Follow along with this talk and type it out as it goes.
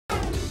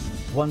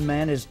One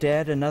man is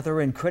dead,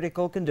 another in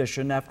critical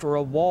condition after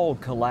a wall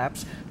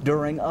collapse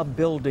during a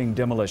building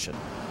demolition.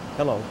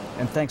 Hello,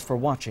 and thanks for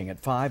watching at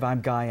 5.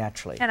 I'm Guy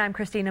Atchley. And I'm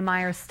Christina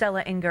Myers.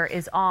 Stella Inger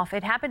is off.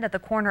 It happened at the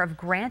corner of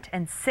Grant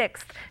and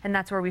 6th, and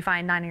that's where we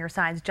find 9 on your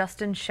side's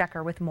Justin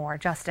Schecker with more.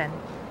 Justin.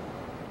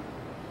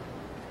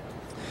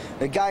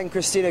 Guy and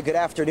Christina, good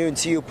afternoon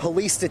to you.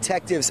 Police,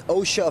 detectives,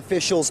 OSHA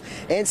officials,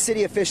 and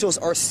city officials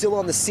are still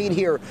on the scene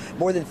here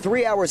more than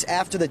 3 hours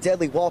after the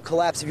deadly wall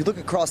collapse. If you look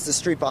across the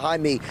street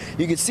behind me,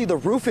 you can see the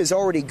roof is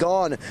already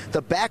gone,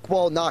 the back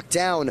wall knocked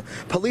down.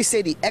 Police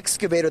say the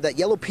excavator, that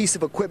yellow piece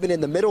of equipment in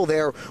the middle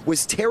there,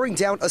 was tearing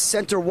down a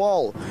center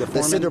wall.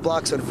 The cinder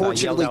blocks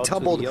unfortunately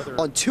tumbled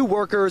on 2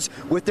 workers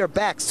with their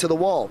backs to the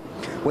wall.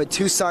 When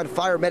Tucson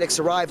fire medics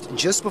arrived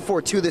just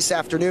before 2 this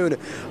afternoon,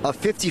 a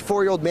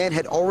 54-year-old man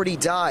had already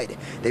died.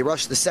 They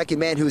rushed the second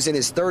man, who's in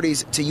his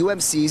 30s, to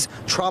UMC's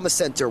trauma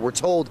center. We're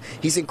told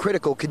he's in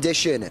critical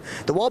condition.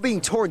 The wall being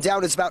torn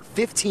down is about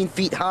 15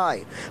 feet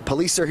high.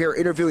 Police are here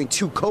interviewing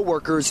 2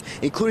 co-workers,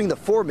 including the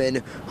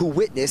foreman who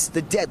witnessed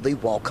the deadly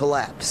wall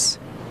collapse.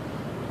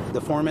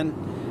 The foreman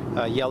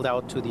yelled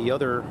out to the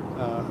other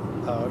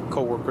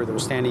co-worker that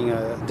was standing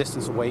a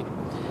distance away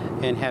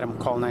and had him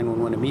call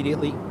 911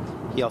 immediately.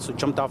 He also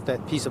jumped off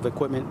that piece of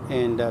equipment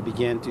and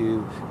began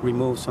to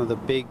remove some of the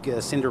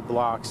big cinder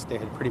blocks that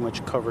had pretty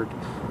much covered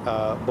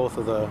both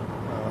of the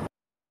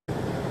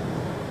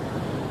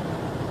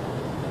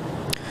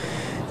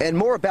And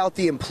more about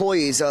the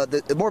employees,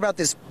 more about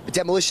this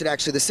demolition.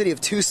 Actually, the city of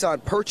Tucson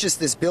purchased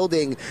this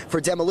building for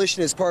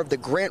demolition as part of the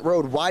Grant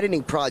Road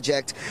widening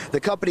project.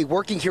 The company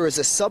working here is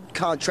a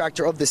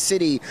subcontractor of the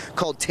city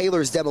called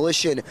Taylor's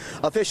Demolition.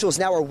 Officials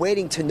now are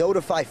waiting to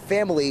notify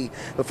family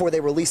before they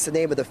release the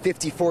name of the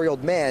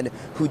 54-year-old man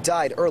who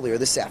died earlier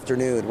this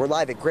afternoon. We're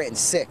live at Grant and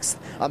 6th.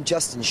 I'm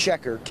Justin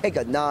Schecker,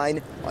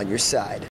 KGUN-9 on your side.